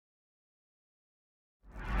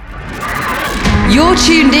You're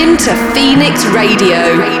tuned in to Phoenix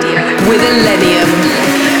Radio with ILLENIUM.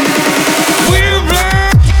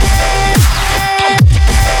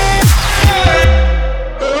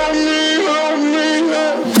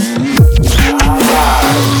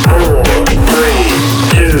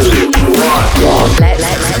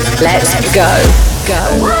 Let's go.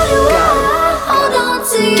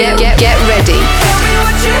 Get ready.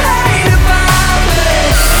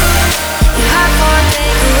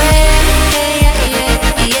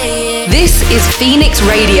 This is Phoenix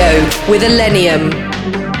Radio with ILLENIUM.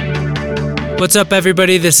 What's up,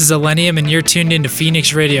 everybody? This is ILLENIUM, and you're tuned into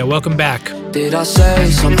Phoenix Radio. Welcome back. Did I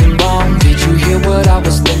say something wrong? Did you hear what I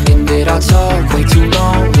was thinking? Did I talk way too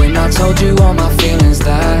long when I told you all my feelings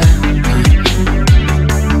that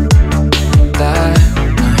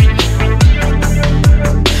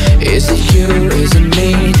Is it you, is it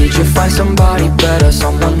me? Did you find somebody better?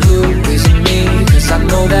 Someone who isn't me? Cause I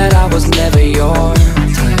know that I was never your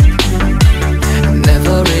type,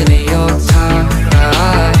 never really your type.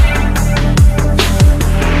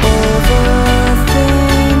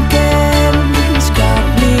 Overthinking's got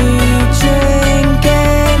me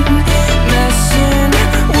drinking, messing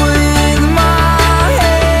with my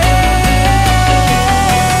head.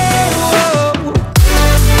 Whoa.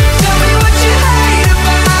 Tell me what you hate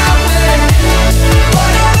about me.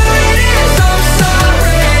 Whatever it is, I'm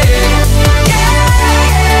sorry.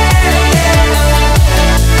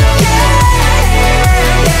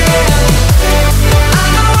 I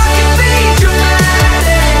know I can be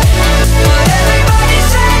dramatic, but everybody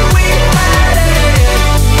said we had it.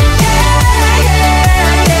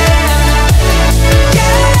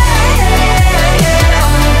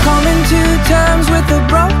 I'm coming to terms with a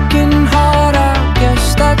broken heart. I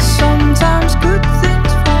guess that sometimes good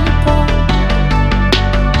things fall apart.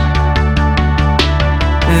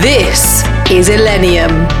 This is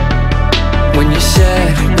ILLENIUM. When you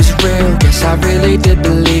said it was real, guess I really did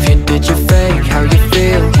believe you. Did you fake how you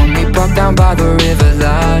feel when we walked down by the river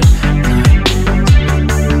that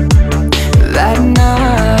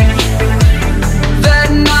night? That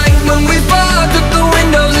night when we fogged up the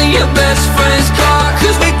windows in your best friend's car,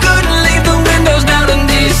 cause we couldn't leave the windows down in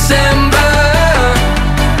December.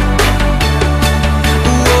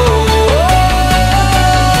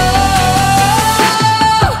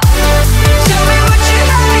 Tell me what you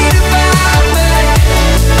hate about me.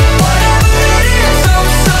 Whatever it is, I'm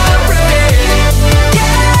sorry.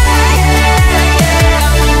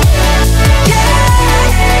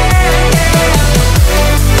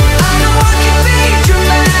 I know I can be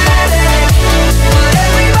dramatic, but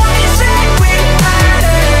everybody said we had it.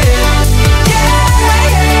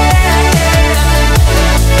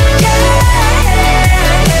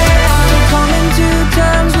 I'm coming to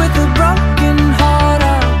terms with a broken heart. I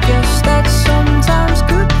guess that sometimes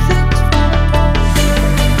good things fall apart.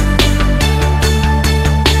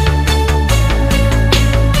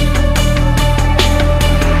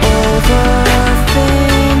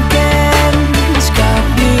 Overthinking's got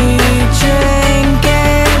me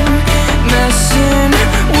drinking, messing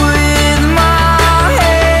with my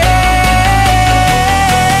head.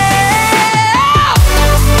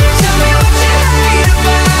 Tell me what you hate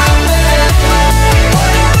about me.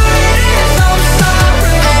 Whatever it is, I'm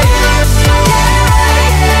sorry.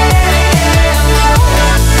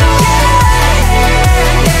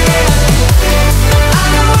 I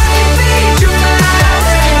know I can be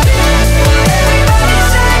dramatic, but everybody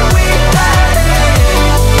said we had it.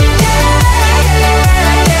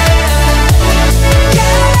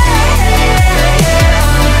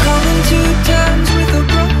 I'm coming to terms with a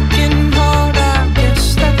broken heart. I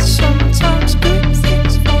guess that sometimes good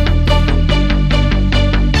things fall apart.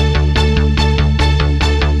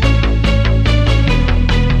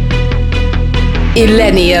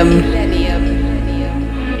 ILLENIUM.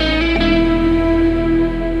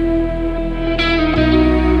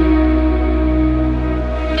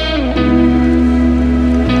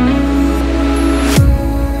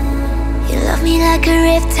 You love me like a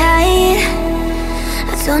riptide.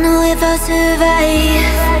 I don't know if I'll survive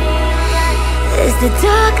as the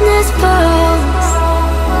darkness falls.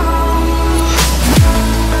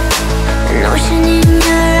 An ocean in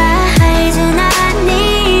your eyes, and I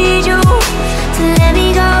need you to let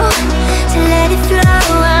me go, to let it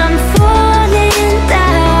flow. I'm falling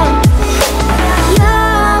down.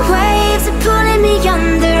 Your waves are pulling me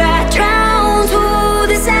under. I drown to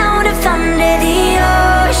the sound of thunder. The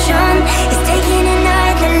ocean is taking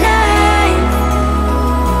another life.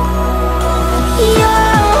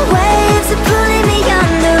 Your waves are pulling me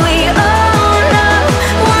under. We all know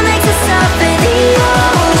what makes us suffer. The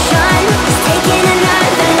ocean is taking another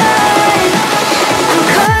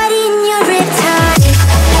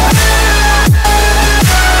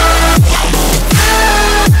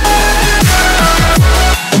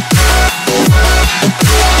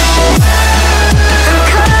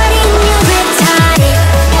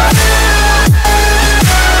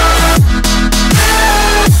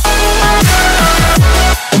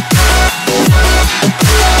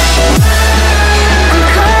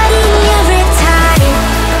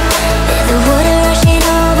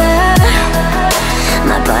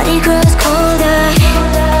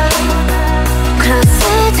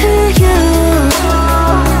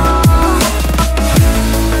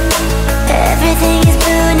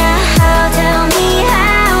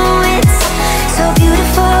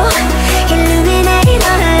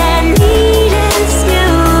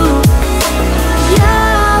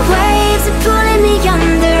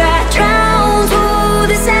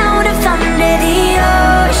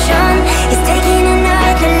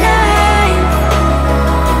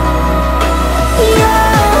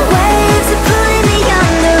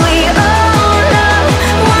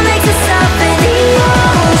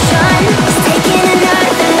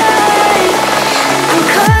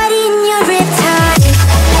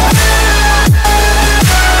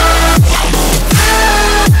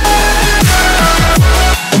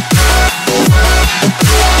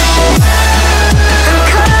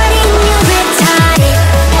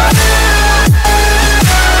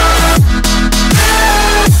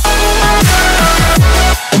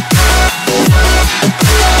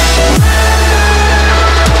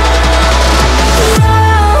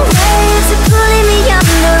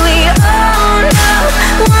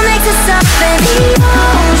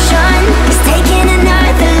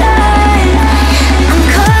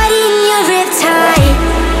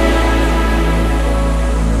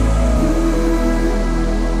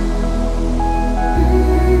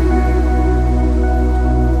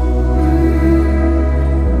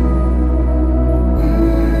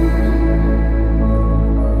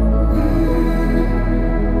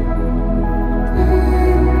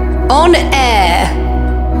On air,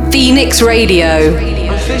 Phoenix Radio.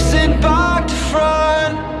 I'm facing back to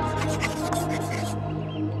front,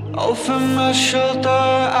 over my shoulder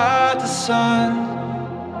at the sun,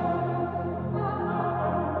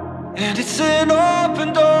 and it's an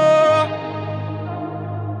open door,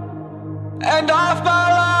 and off my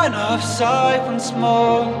line of sight once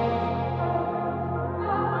more.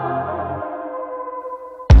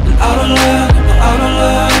 And I don't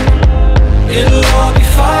learn, it'll all be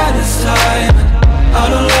fine this time. I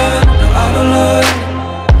don't learn, no, I don't learn,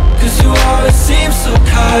 'cause you always seem so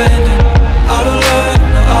kind. I don't learn,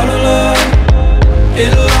 no, I don't learn,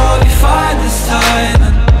 it'll all be fine this time.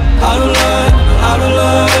 I don't learn, no, I don't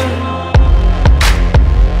learn.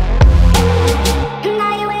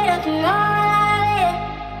 Now you wait up and all I live.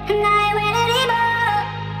 Now you wait anymore.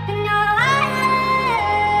 You know I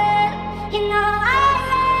love. You know I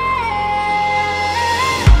love.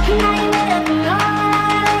 Now you wait up and all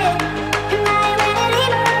I live. Now you wait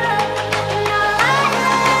anymore. You know I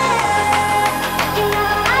love. You know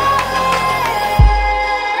I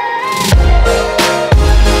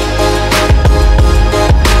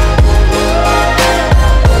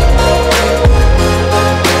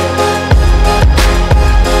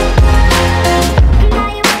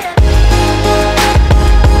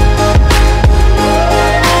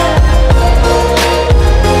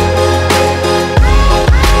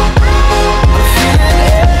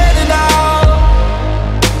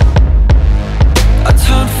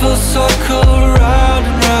Circle round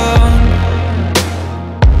and round.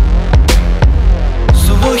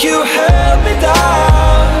 So will you help me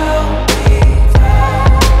down?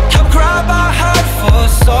 Come grab my hand for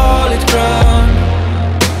solid ground.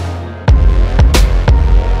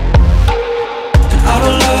 And I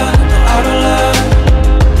don't learn, no, I don't learn,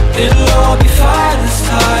 it'll all be fine this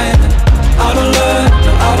time. I don't learn,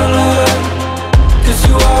 no, I don't learn, 'cause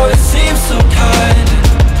you always seem so kind.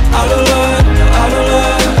 I don't learn, no, I don't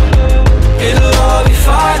learn, it'll all be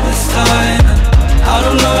fine this time. I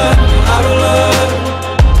don't learn, I don't learn.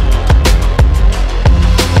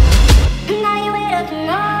 now you wait up and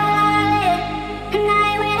all I live. Now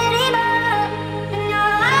you wait anymore. You know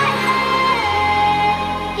I love.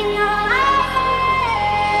 You know I love.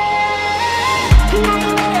 Now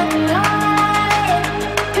you wait up and all I live.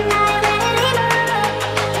 Now you wait anymore.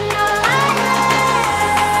 You know I love.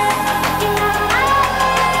 You know I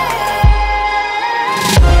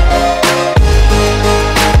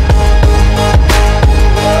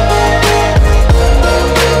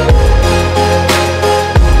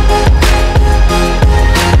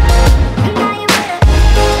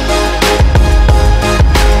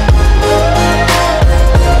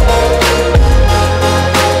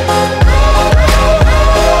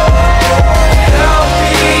Help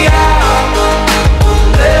me out,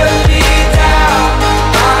 don't let me down.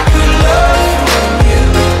 I could learn from you,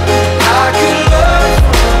 I could learn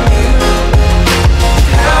from you.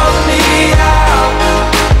 Help me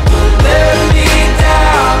out, don't let me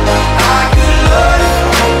down. I could learn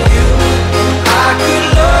from you, I could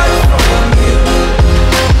learn from you.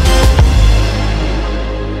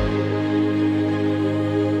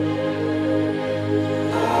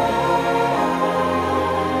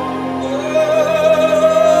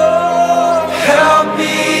 Help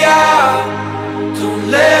me out, don't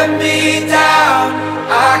let me down.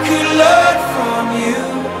 I could learn from you,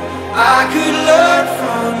 I could learn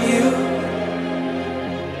from you.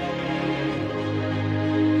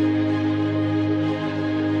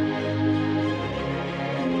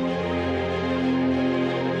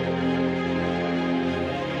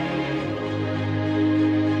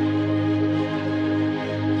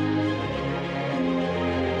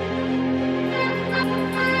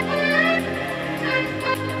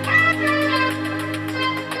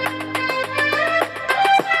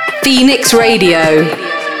 Phoenix Radio.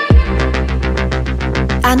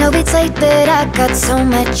 I know it's late, but I got so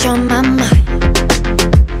much on my mind.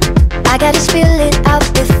 I gotta spill it out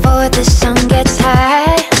before the sun gets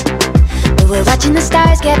high. But we're watching the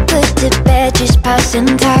stars get put to bed, just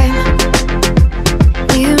passing time.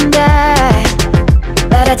 You and I.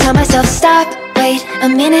 But I tell myself, stop, wait a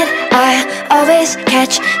minute. I always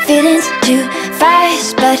catch feelings too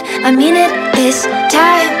fast, but I mean it this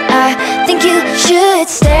time. I think you should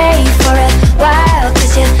stay for a while,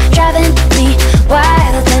 'cause you're driving me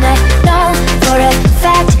wild. And I know for a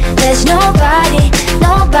fact there's nobody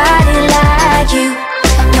like you.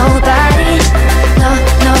 Nobody, no,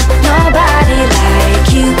 nobody like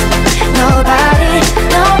you. Nobody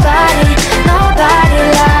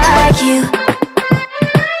like you.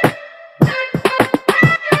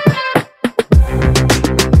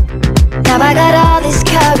 Now I got all this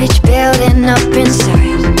courage building up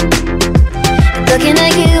inside.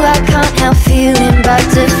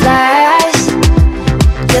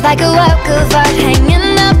 You're like a work of art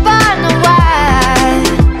hanging up on a wire.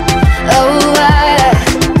 Oh,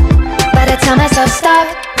 but I tell myself stop,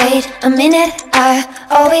 wait a minute. I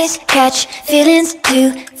always catch feelings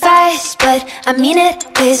too fast, but I mean it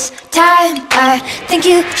this time. I think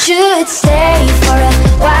you should stay for a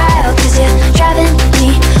while, 'cause you're driving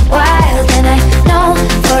me wild. And I know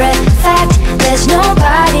for a fact there's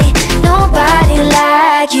nobody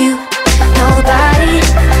like you. Nobody,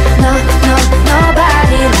 no,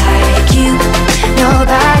 nobody like you.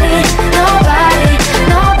 Nobody like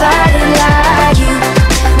you.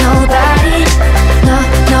 Nobody,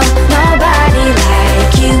 no, nobody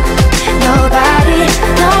like you. Nobody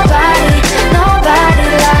like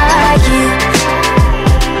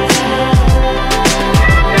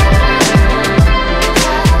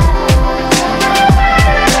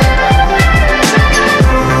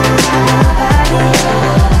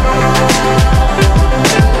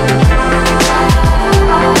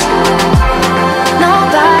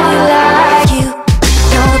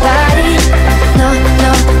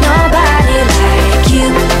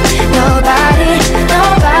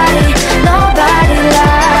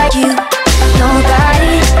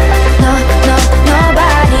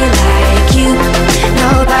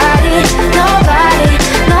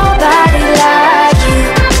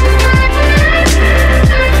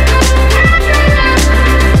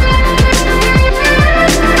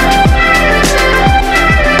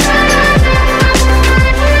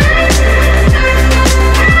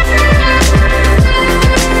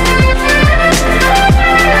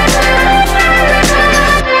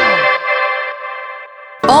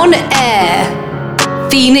On air,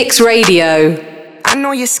 Phoenix Radio. I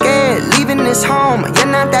know you're scared leaving this home. You're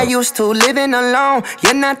not that used to living alone.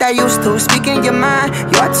 You're not that used to speaking your mind.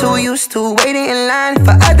 You're too used to waiting in line.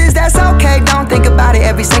 For others that's okay, don't think about it.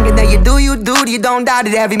 Every second that you do, you don't doubt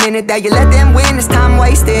it. Every minute that you let them win, it's time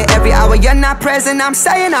wasted. Every hour you're not present, I'm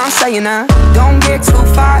saying don't get too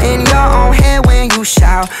far in your own head when you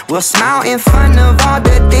shout. We'll smile in front of all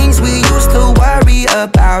the things we used to worry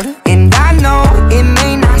about. And I know it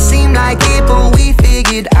may not seem like it, but we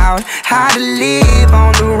figured out how to live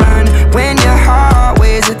on the run when your heart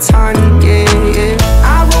weighs a ton, yeah.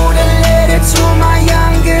 I wrote a letter to my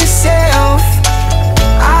younger self.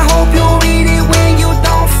 I hope you read it when you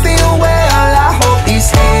don't feel well. I hope this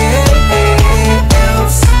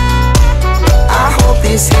helps. I hope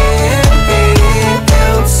this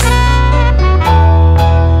helps.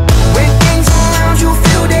 When things around you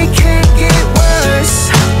feel they can't get worse,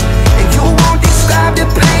 and you won't describe the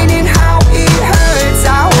pain and how it hurts. I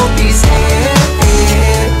hope this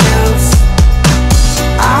helps.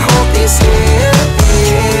 I hope this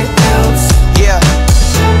helps. Yeah.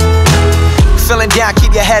 Feeling down,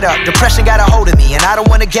 keep your head up. Depression got a hold of me, and I don't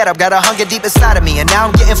wanna get up. Got a hunger deep inside of me, and now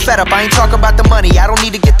I'm getting fed up. I ain't talking about the money, I don't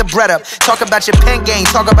need to get the bread up. Talk about your pen game,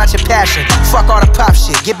 talk about your passion. Fuck all the pop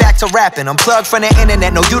shit, get back to rapping. Unplug from the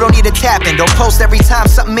internet, no, you don't need to tap in. Don't post every time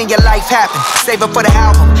something in your life happens. Save it for the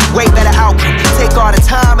album, way better outcome. Take all the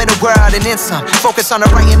time in the world and then some. Focus on the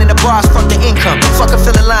writing and the bars, fuck the income. Fuck a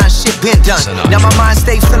filling line, shit been done. Now my mind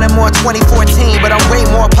stays feeling more 2014, but I'm way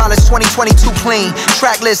more polished 2022 clean.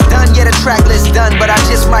 Track list done, yeah, the track list done, but I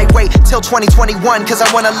just might wait till 2021, cause I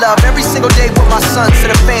wanna love every single day with my son, so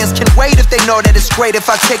the fans can wait if they know that it's great if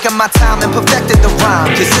I've taken my time and perfected the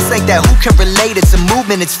rhyme. Cause this ain't that who can relate, it's a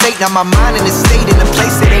movement, it's fate. Now my mind in a state in a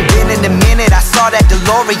place it ain't been in a minute. I saw that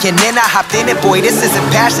DeLorean, then I hopped in it. Boy, this is a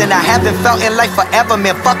passion I haven't felt in life forever.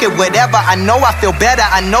 Man, fuck it, whatever. I know I feel better,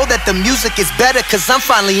 I know that the music is better, cause I'm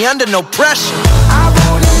finally under no pressure. I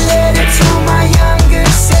wrote a letter to my younger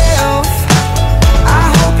self.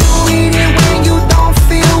 I hope you read it when you don't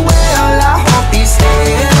feel well. I hope this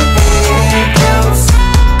helps.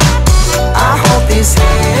 I hope this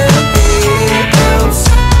helps.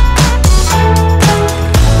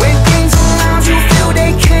 When things around you feel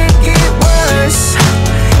they can't get worse,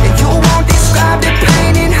 and you won't describe the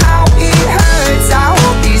pain and how it hurts. I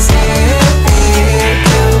hope this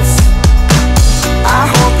helps. I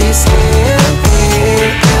hope this helps.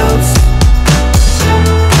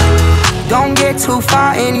 Don't get too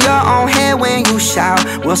far in your own head when you shout.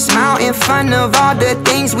 We'll smile in front of all the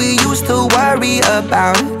things we used to worry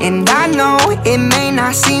about. And I know it may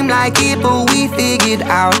not seem like it, but we figured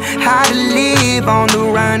out how to live on the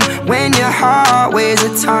run when your heart weighs a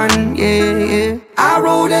ton, yeah. I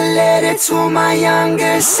wrote a letter to my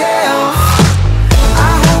younger self. I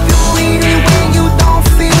hope you read it when you don't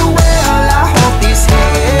feel well. I hope this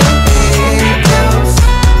helps.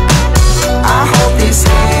 I hope this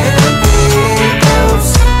helps.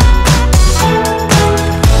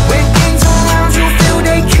 When things around you feel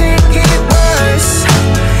they can't get worse,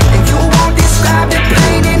 and you won't describe the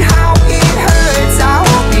pain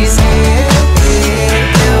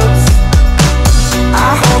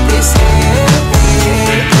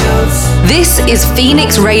is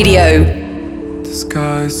Phoenix Radio. The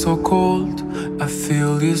sky is so cold, I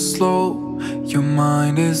feel you slow. Your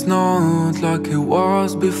mind is not like it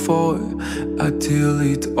was before. I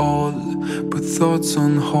delete all, put thoughts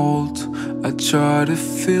on hold. I try to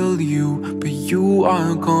feel you, but you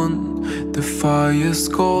are gone. The fire's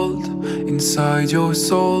cold inside your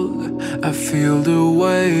soul. I feel the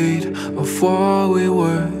weight of what we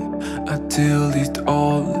were. I delete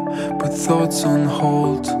all, put thoughts on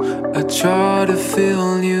hold. I try to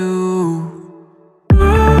feel you.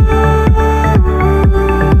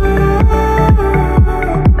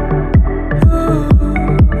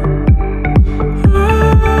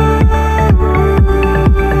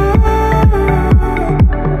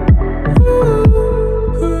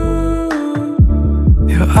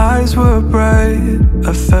 Your eyes were bright,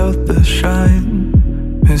 I felt the shine.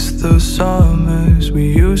 Missed those summers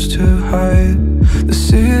we used to hide. The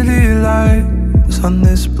city lights on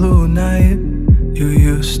this blue night. You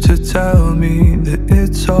used to tell me that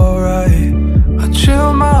it's alright. I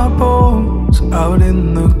chill my bones out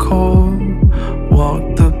in the cold.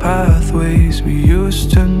 Walk the pathways we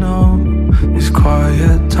used to know. These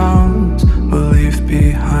quiet towns we'll leave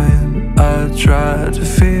behind. I try to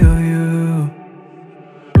feel you.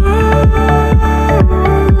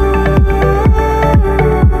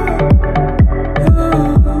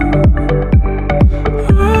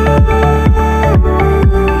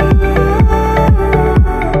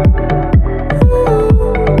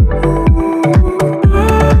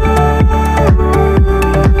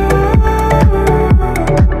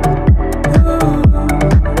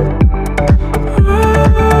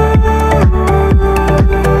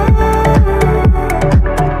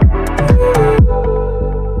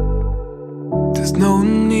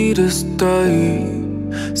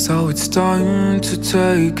 So it's time to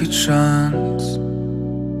take a chance.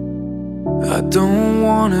 I don't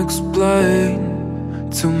wanna explain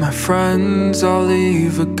to my friends. I'll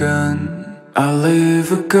leave again. I'll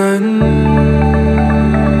leave again.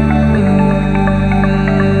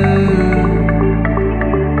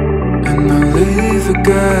 And I'll leave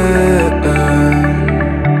again.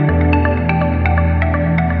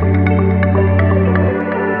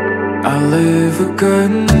 I'll leave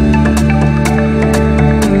again.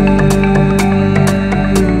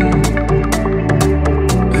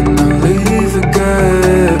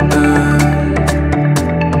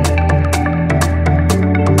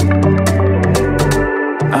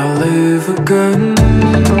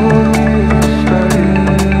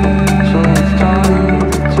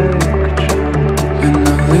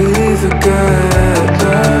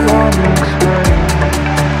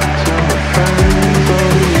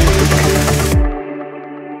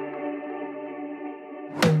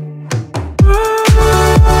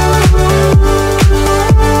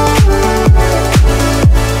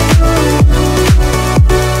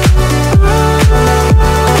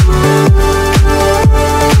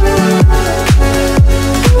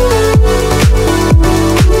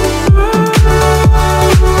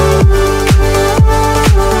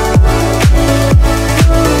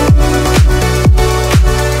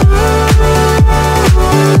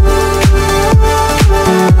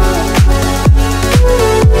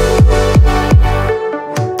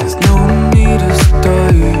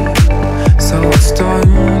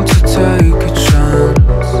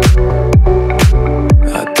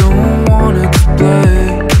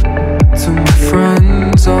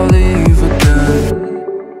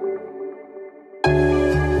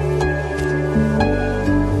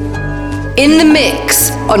 In the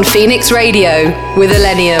mix on Phoenix Radio with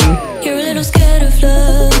ILLENIUM. You're a little scared of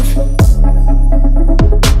love.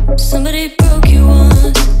 Somebody broke you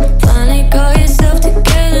once. Finally got yourself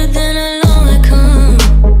together, then along I come.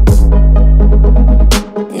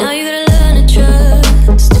 Now you gotta learn to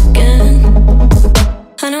trust again.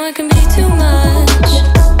 I know it can be too much.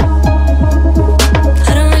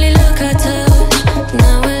 I don't really look or touch.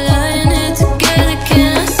 Now we're lying here together.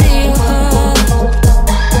 Can I see your heart?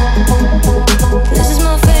 This is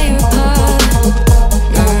my favorite part.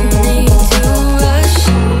 No need to rush.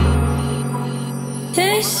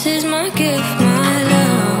 This is my gift, my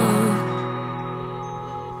love.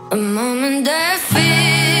 A moment that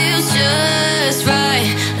feels just right,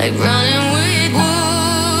 like running with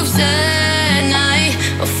wolves at night,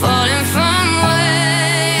 or falling from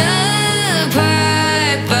way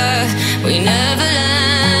apart, but we never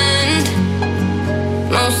land.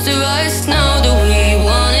 Most of us know that we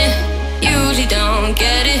want it, usually don't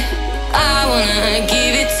get it. I wanna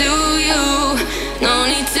give it to you. No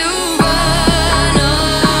need to run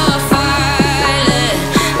or fight.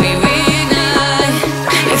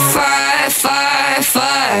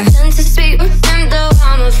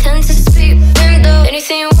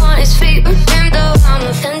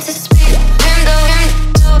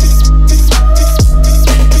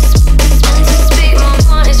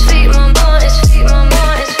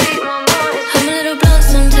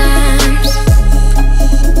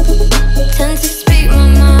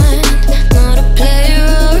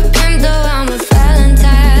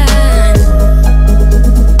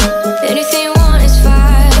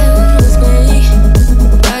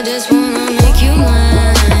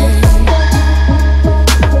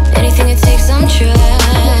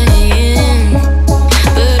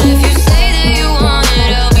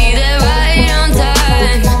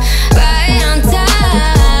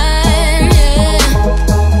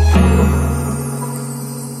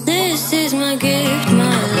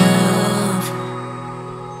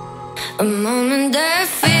 A moment that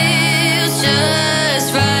feels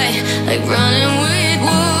just right, like running with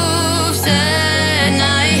wolves at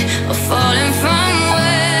night, or falling from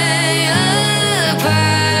way up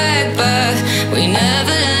high, but we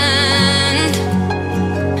never land.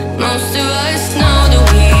 Most of us know that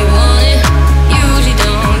we want it, usually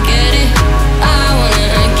don't get it. I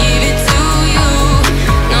wanna give it to you,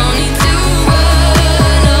 no need to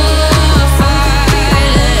run or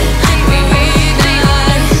fight it. We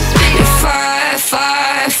reignite the fire,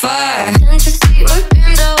 fire, fire. Tend to speak with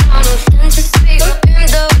him though, I'm a tend to speak with him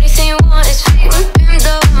though. Anything you want is speak with him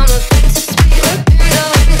though, I'm a tend to speak with him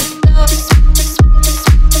though.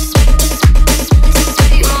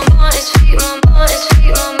 Speak my mind, speak my mind,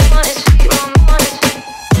 speak my mind, speak my mind.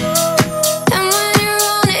 And when you're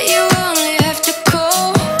on it, you only have to call.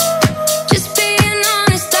 Just being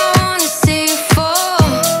honest, I wanna see you fall.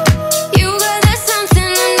 You got that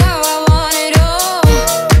something, and now I want it all.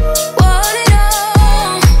 Want it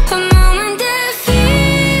all. A moment that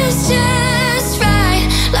feels just right,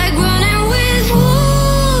 like running with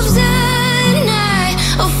wolves at night,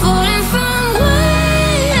 or falling from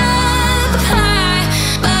way up high,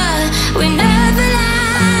 but we never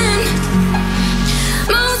land.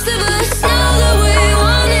 Most of us know that we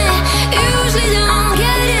want it, usually don't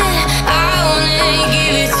get it. I wanna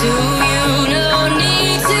give it to you, no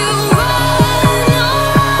need to run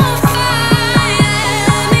or fight.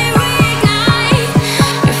 Let me reignite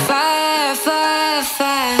your fire, fire,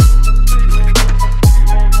 fire.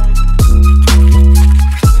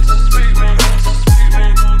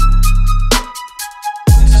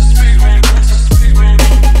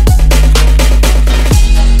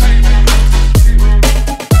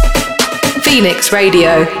 Phoenix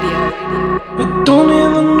Radio. I don't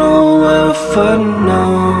even know where we're fighting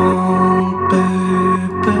now,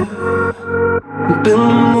 baby. Up in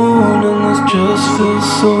the morning, this just feels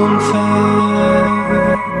so unfair.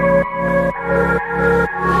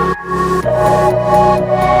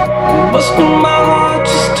 I'm busting my heart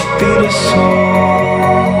just to feed us all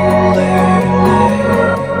lately.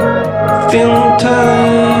 Feeling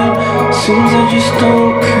tired, seems I just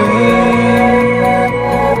don't care.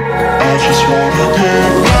 I just wanna get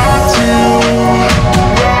back to you,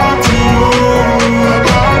 back to you,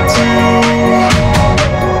 back to you.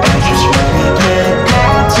 I just wanna get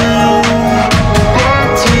back to you, back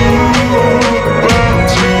to you, back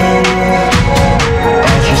to you.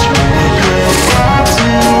 I just wanna get back to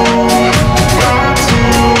you, back to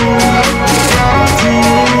you, back to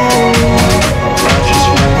you. I just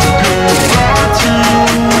wanna get back to you,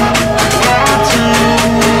 back to you.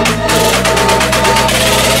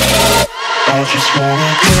 I just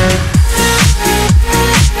wanna get.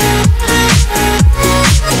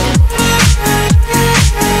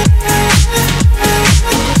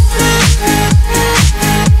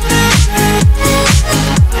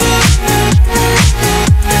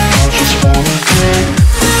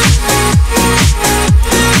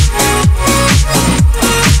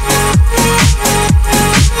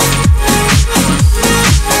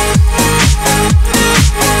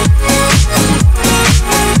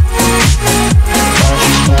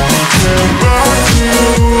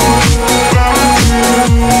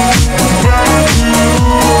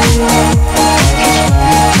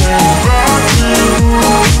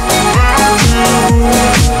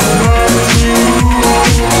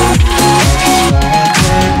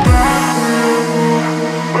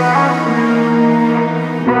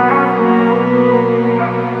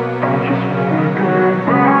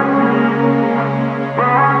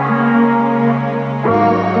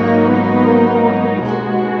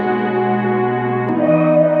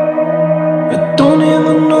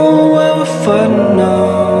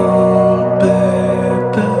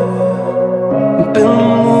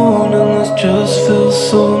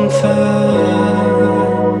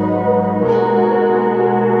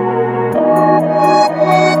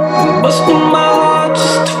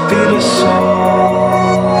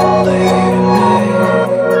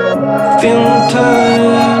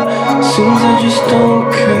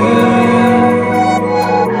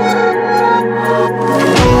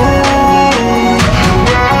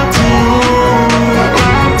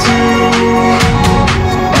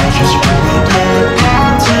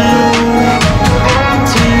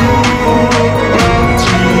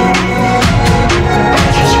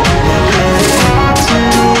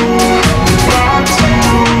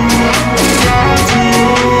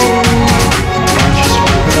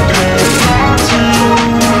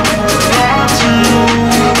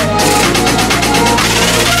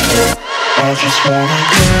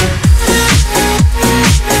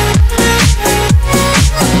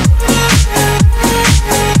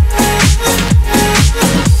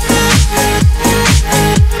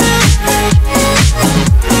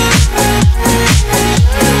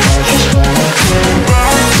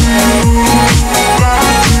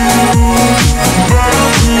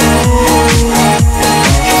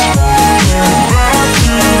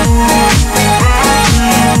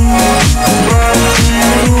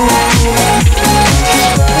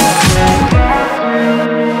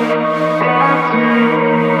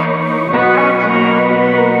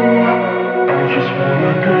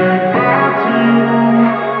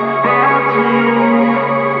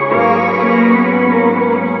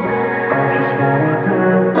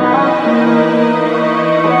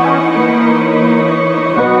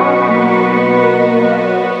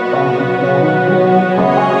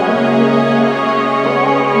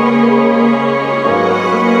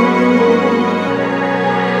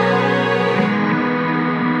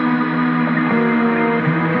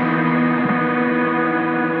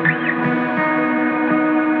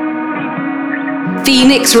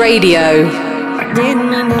 Phoenix Radio. I didn't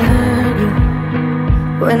mean to hurt you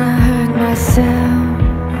when I hurt myself.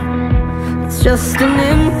 It's just an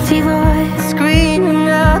empty voice screaming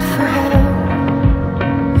out for help.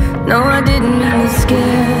 No, I didn't mean to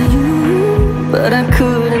scare you, but I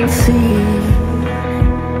couldn't see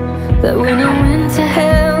that when I went to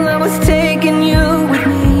hell, I was taking you with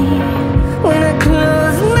me. When I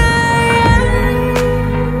closed my eyes,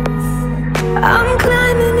 I'm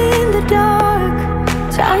climbing in the dark,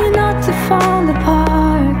 trying not to fall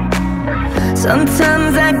apart.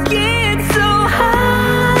 Sometimes I get so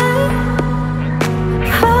high,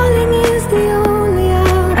 falling is the only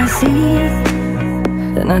out I see.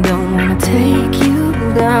 And I don't wanna take you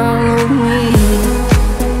down with me.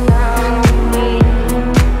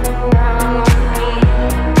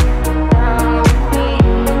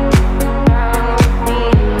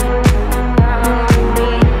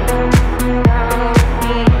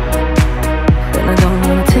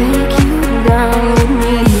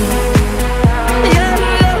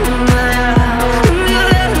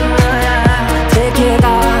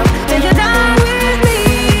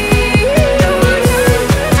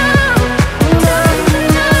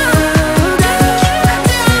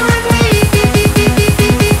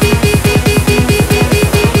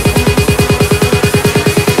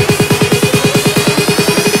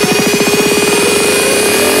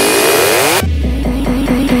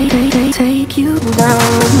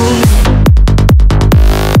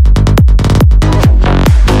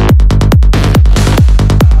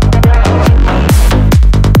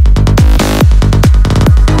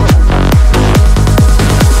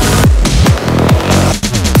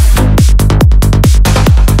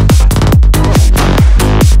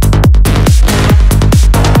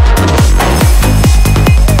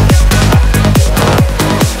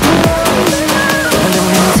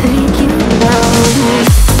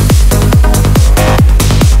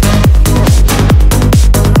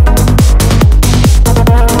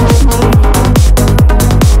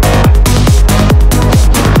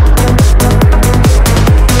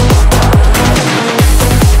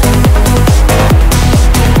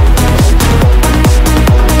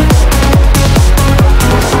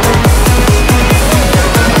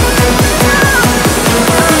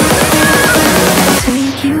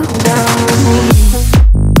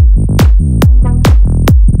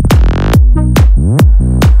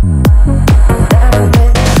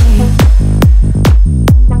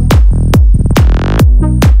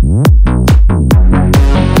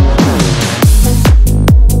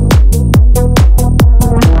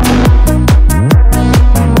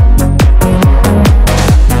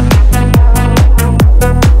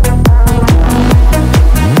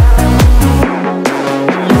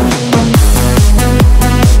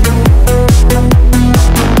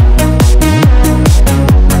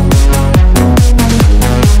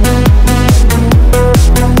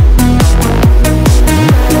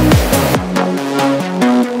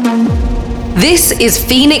 This is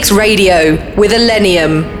Phoenix Radio with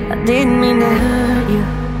ILLENIUM. I didn't mean to hurt you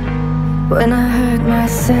when I hurt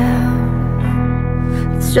myself.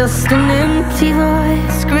 It's just an empty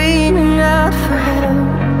voice screaming out for help.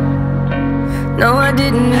 No, I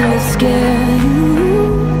didn't mean to scare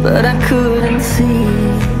you, but I couldn't see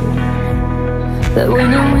that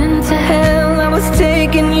when I went to hell, I was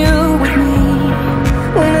taking you with me.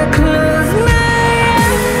 When I closed my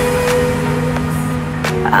eyes,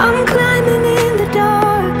 I'm climbing in the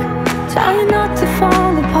dark, trying not to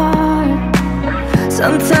fall apart.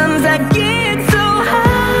 Sometimes I get so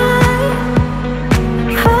high,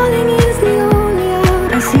 falling is the only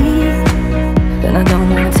out I see. And I don't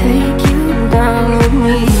wanna take you down with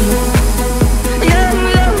me.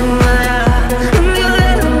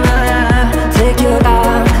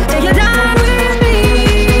 Take you down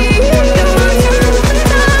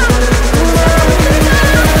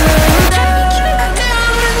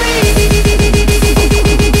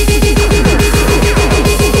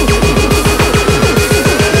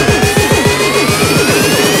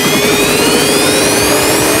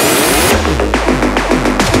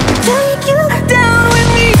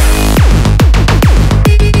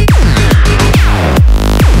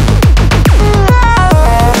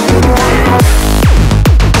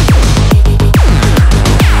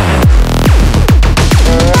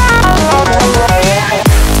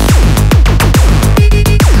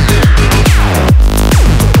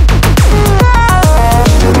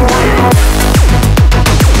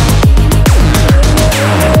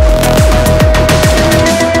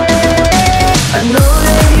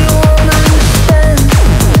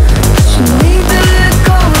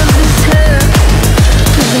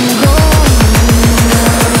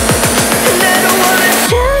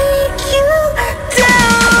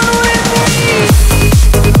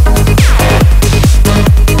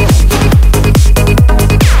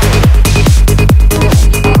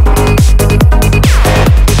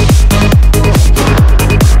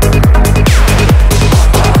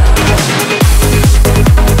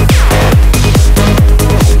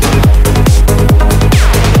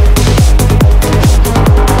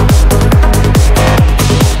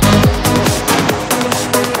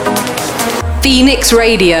Phoenix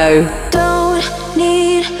Radio. Don't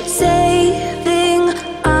need saving,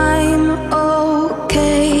 I'm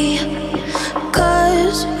okay.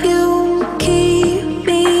 'Cause you keep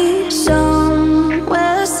me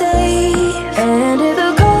somewhere safe. And if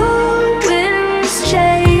the cold winds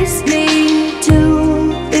chase me to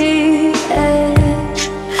the edge,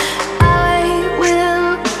 I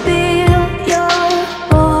will feel your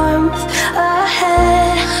warmth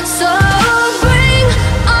ahead. So bring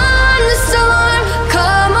on the storm,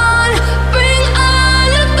 come on, bring on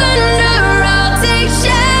the thunder. I'll take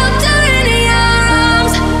shelter in your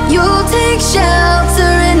arms, you'll take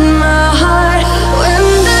shelter in my heart. When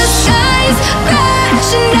the skies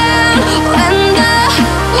crashing down, when the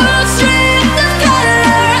world stripped of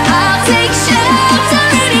color, I'll take shelter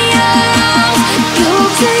in your arms,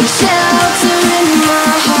 you'll take shelter in my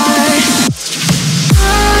heart.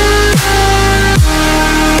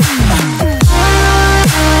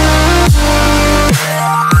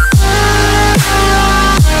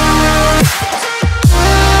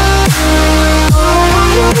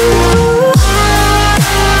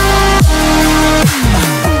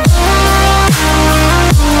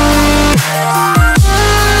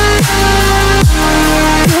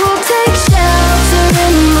 You'll take shelter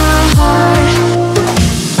in my heart.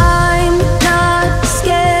 I'm not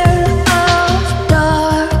scared of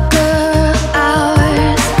darker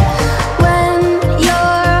hours. When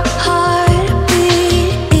your heartbeat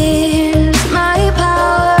is my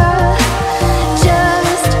power,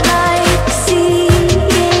 just like seeing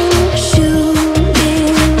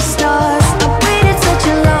shooting stars. I've waited such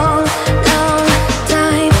a long, long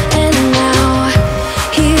time, and now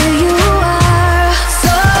here you are.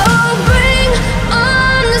 So bring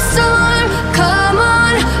on the storm, come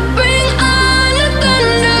on, bring on the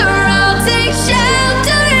thunder. I'll take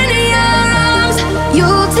shelter in your arms,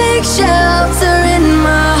 you'll take shelter in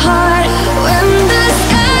my heart. When the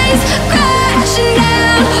skies crashing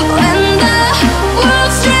down, when the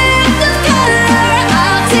world stripped of color,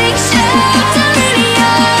 I'll take shelter in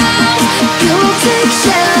your arms, you'll take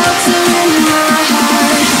shelter in my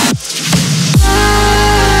heart.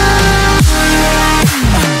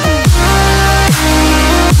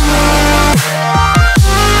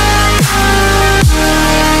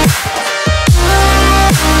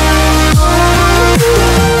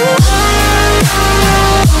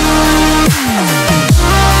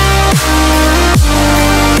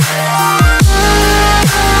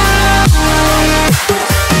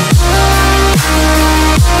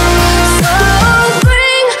 So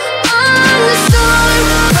bring on the storm,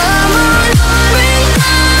 come on, bring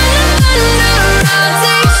on the thunder. I'll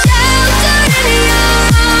take shelter in your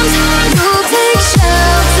arms, you'll take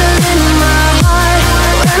shelter in my heart.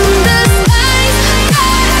 When the skies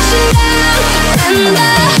crashing down, when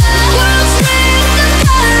the world stripped of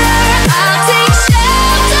color, I'll take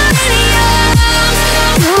shelter in your arms,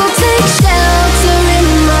 you'll take shelter in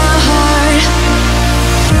my heart.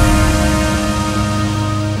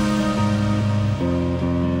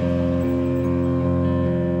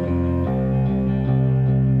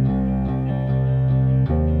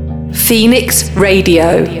 Phoenix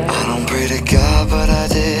Radio. I don't pray to God, but I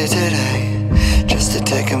did today, just to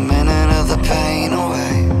take a minute of the pain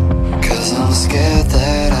away. 'Cause I'm scared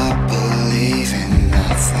that I believe in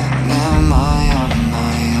nothing. Am I on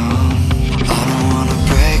my own? I don't wanna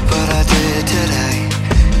break, but I did today,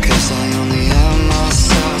 'cause I only have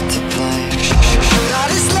myself to blame. Should I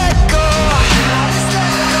just let go?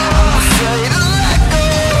 I'm afraid to let go.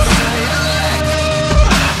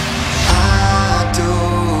 I'd do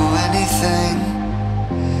anything,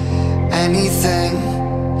 anything,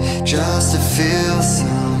 just to feel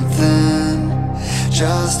something,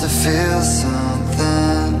 just to feel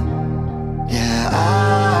something. Yeah,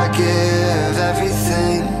 I give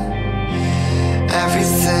everything,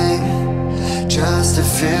 everything, just to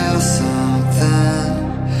feel something,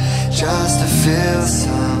 just to feel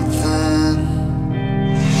something.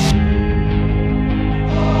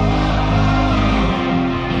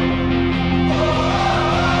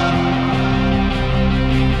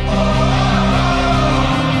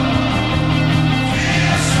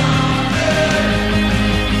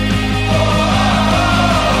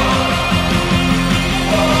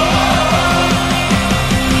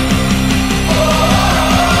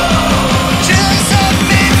 Just let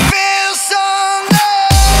me feel something.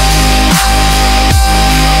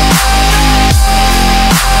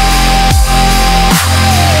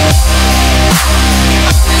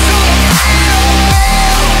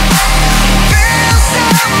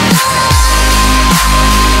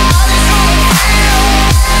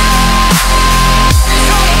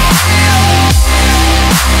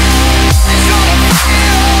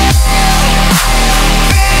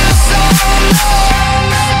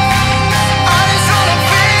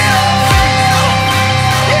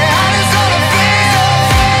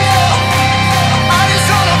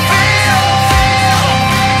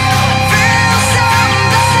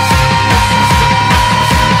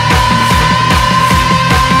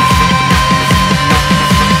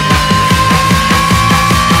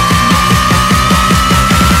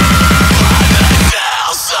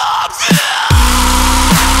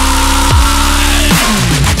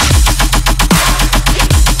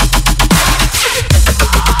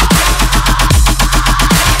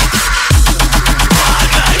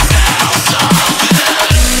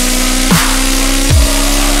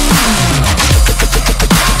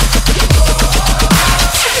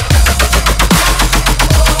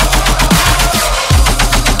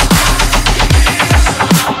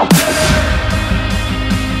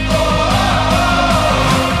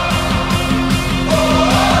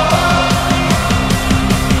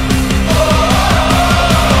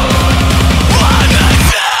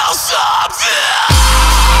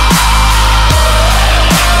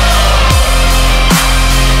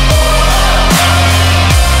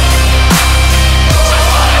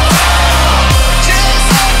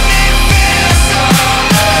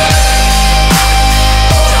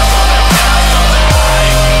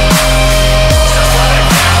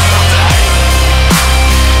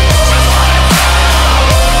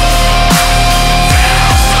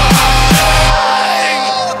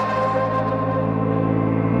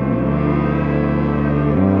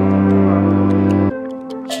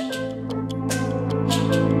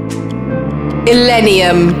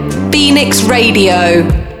 ILLENIUM, Phoenix Radio.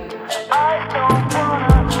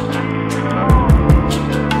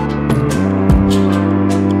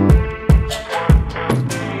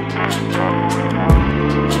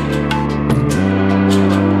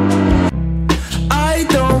 I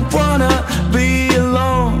don't wanna be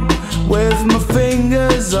alone with my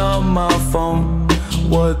fingers on my phone.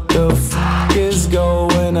 What the f is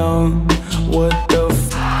going on? What the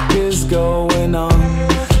f is going on?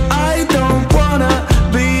 I don't wanna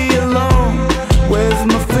be alone with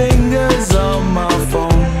my fingers on my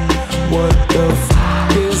phone. What the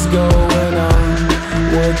f is going on?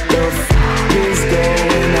 What the f is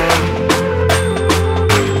going on?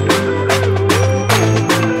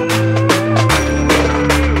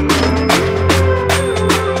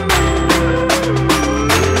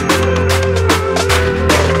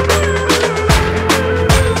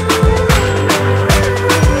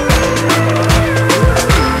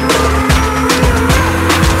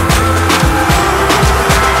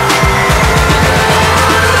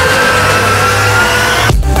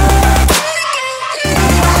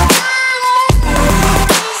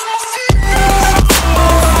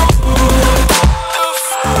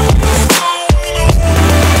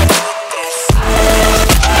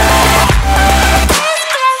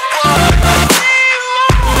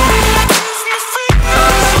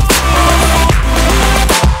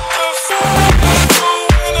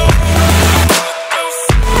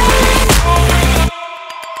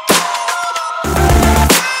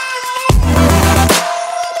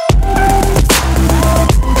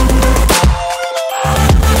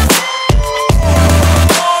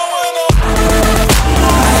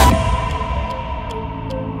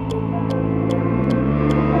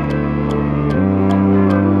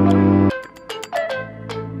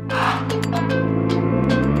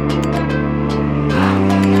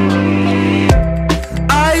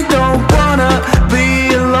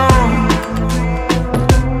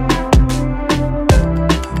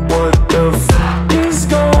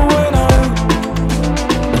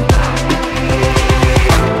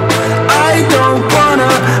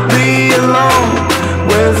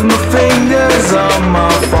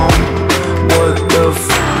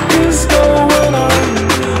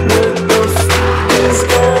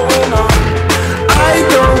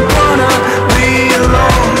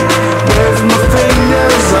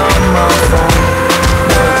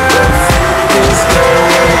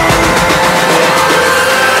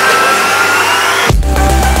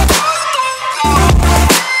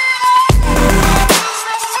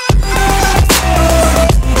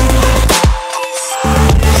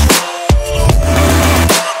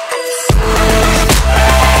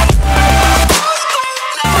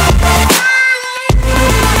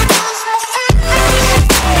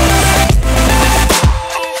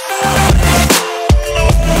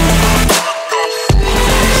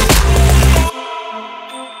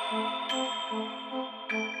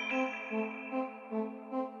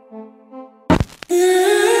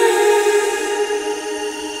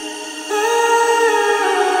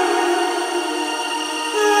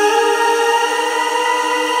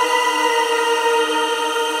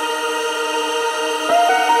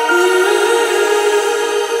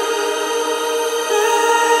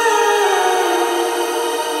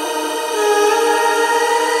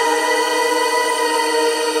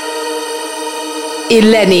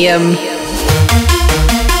 ILLENIUM.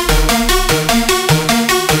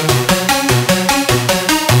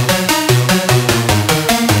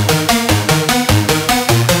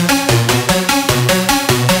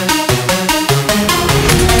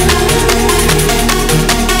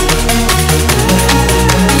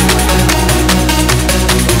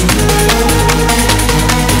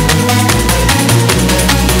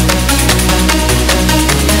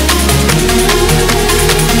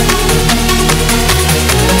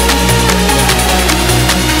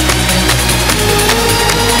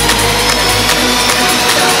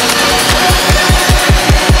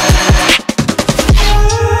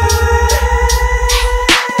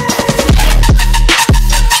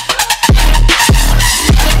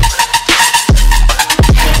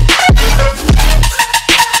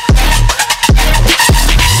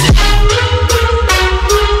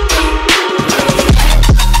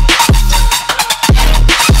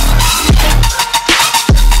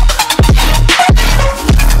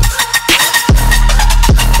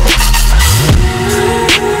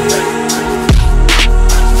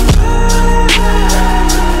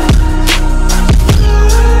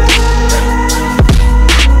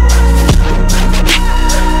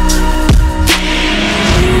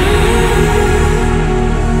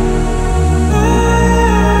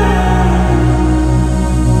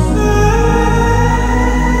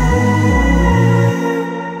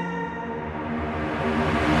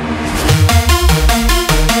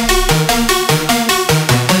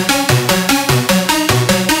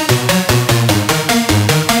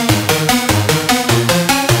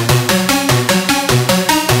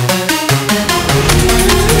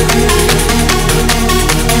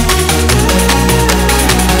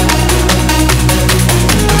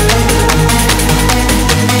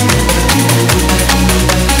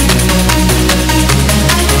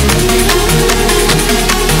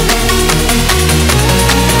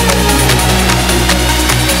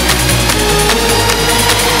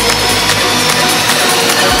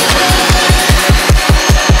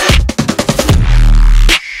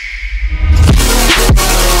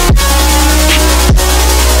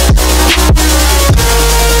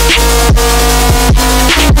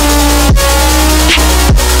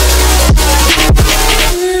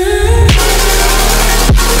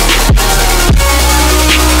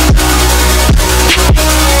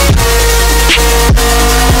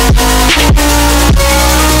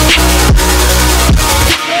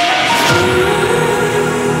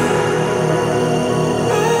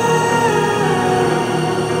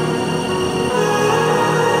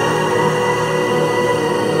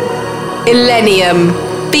 ILLENIUM,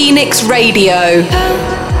 Phoenix Radio.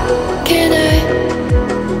 How can I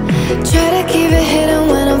try to keep it hidden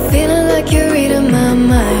when I'm feeling like you're reading my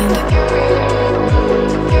mind?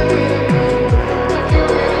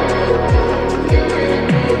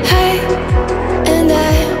 Hi, and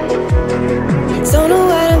I don't know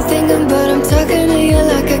what I'm thinking, but I'm talking to you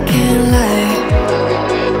like I can't lie.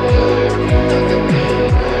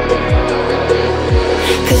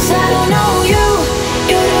 'Cause I don't know you,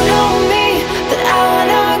 you don't know me, but I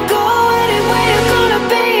wanna go anywhere you're gonna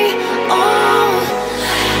be. Oh,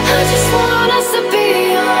 I just want us to be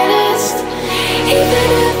honest, even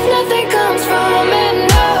if nothing comes from it.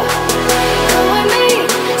 No, come with me,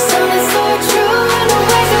 something so true in the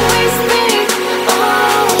ways that we speak.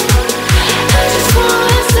 Oh, I just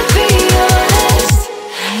want us to be honest,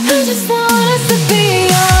 I just want us to be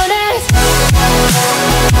honest.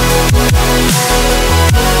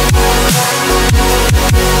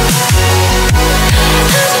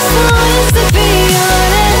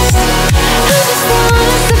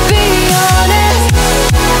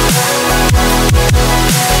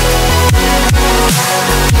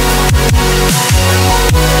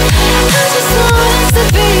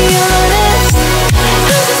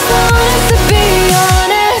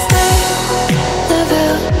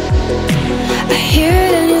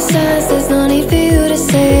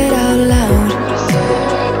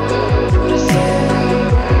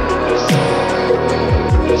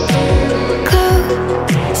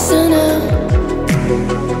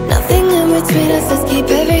 Between us, let's keep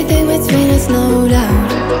everything between us, no doubt.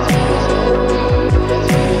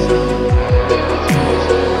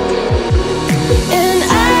 And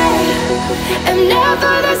I am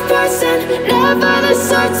never this person, never this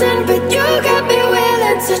certain, but you got me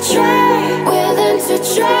willing to try, willing to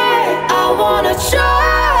try. I wanna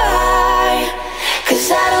try, 'cause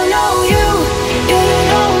I don't know you, you don't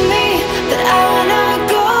know me, but I wanna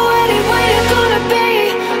go anywhere you're gonna be.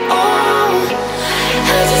 Oh,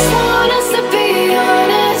 I just want us to be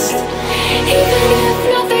honest, even if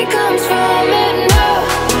nothing comes from it. No,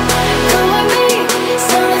 come with me,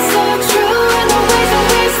 something so true in the ways that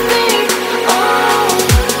we speak. Oh,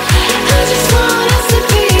 I just want us to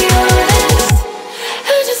be honest,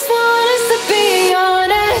 I just want us to be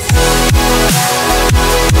honest.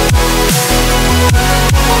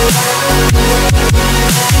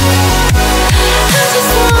 I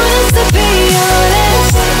just want us to be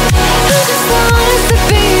honest, I just want us to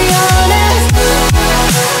be honest.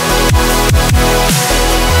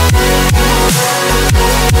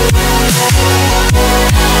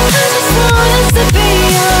 I just want us to be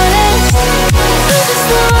honest, I just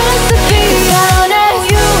want us to be honest.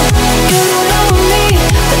 You, you don't know me,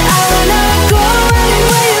 but I wanna go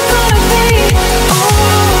anywhere you're gonna be. Oh,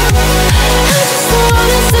 I just want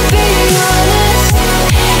us to be honest,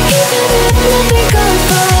 even if nothing comes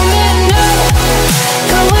from it. No,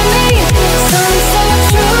 come with me, something so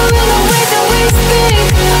true in the ways that we speak.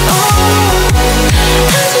 Oh,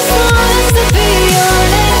 I just want us to be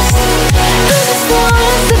honest, I just want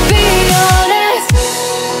us to be honest.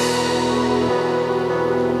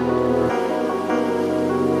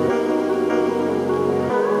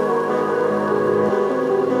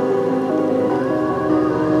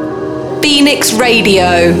 Phoenix Radio.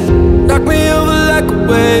 Knock me over like a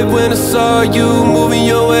wave when I saw you moving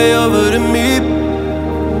your way over to me.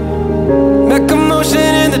 Make a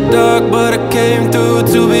motion in the dark, but I came through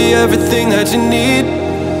to be everything that you need.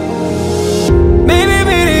 Maybe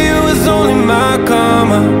meeting you was only my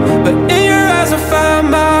karma, but in your eyes I found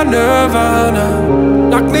my nirvana.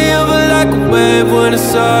 Knock me over like a wave when I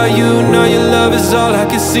saw you. Now your love is all I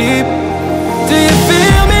can see. Do you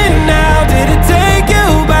feel me now? Did it take you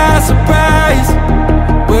by surprise?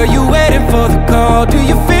 Were you waiting for the call? Do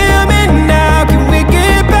you feel me now? Can we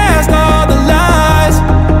get past all the lies?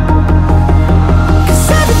 'Cause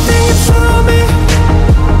everything you told me,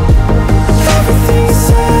 everything you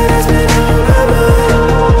said has been on my mind.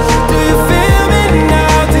 Do you feel me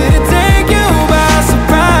now? Did it take you by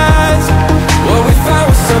surprise? What we found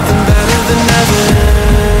was something better than ever.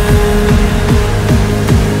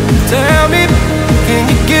 Tell me, can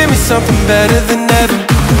you give me something better than ever?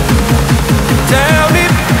 Tell me,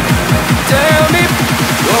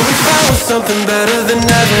 what we found was something better than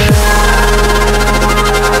ever.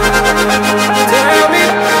 Tell me,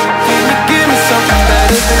 can you give me something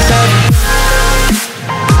better than ever?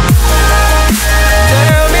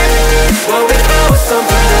 Tell me, what we found was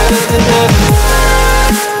something better than ever.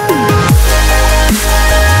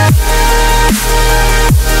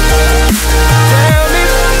 Tell me,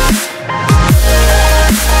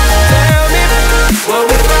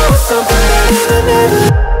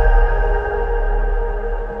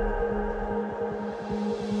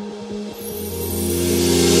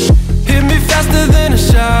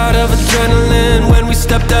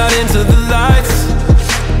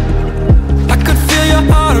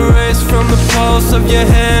 your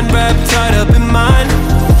hand wrapped tight up in mine.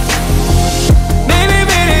 Maybe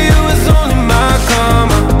it was only my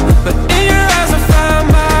karma, but in your eyes I found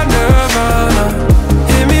my nirvana.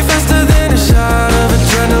 Hit me faster than a shot of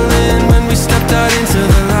adrenaline when we stepped out into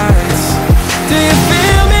the lights. Do you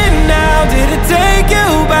feel me now? Did it take you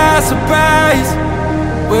by surprise?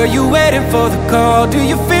 Were you waiting for the call? Do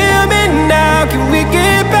you feel me now? Can we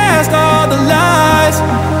get past all the lies?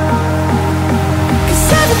 'Cause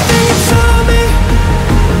everything you told me,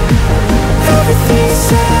 everything you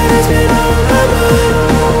said has been on my mind.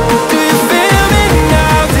 Do you feel me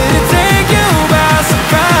now? Did it take you by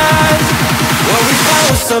surprise? What we found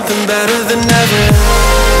was something better than ever.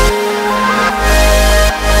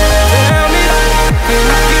 Tell me, can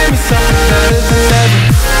you give me something better than ever?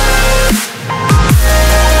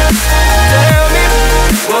 Tell me,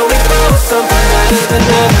 what we found was something better than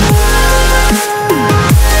ever.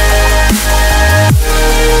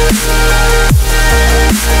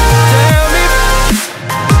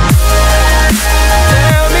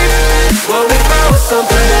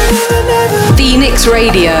 Phoenix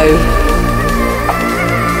Radio.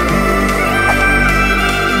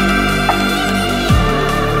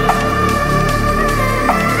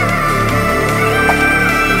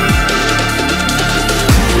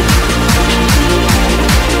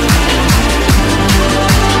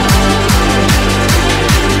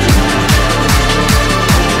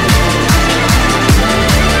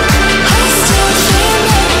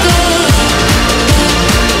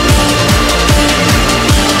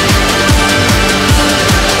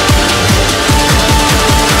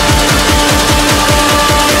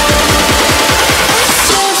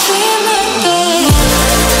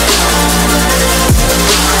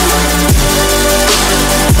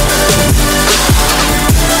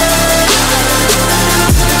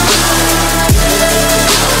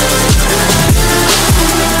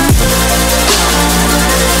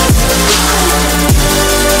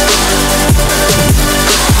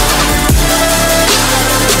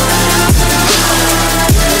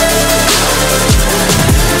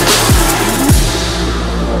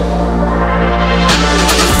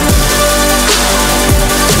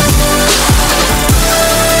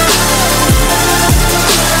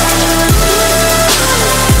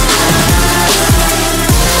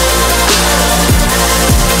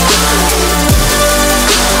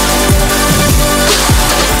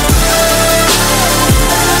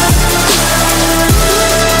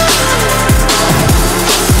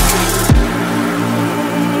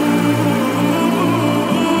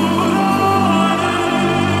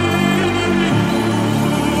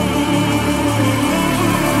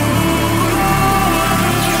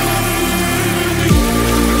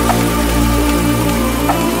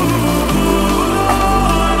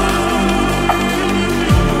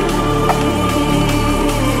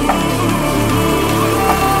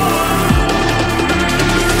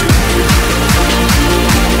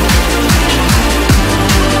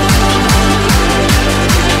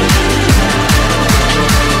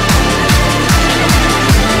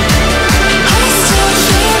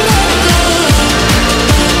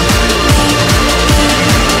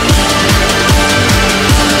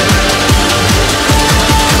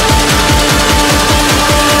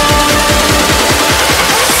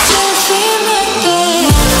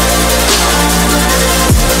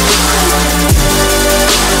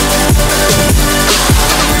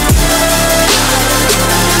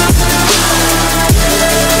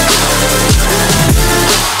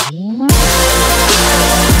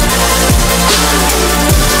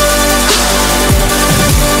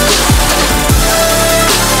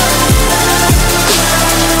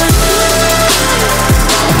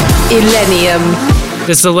 ILLENIUM.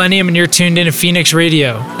 This is ILLENIUM, and you're tuned in to Phoenix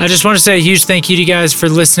Radio. I just want to say a huge thank you to you guys for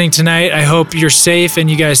listening tonight. I hope you're safe and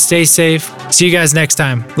you guys stay safe. See you guys next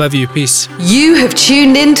time. Love you. Peace. You have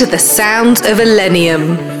tuned in to the sounds of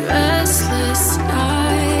ILLENIUM.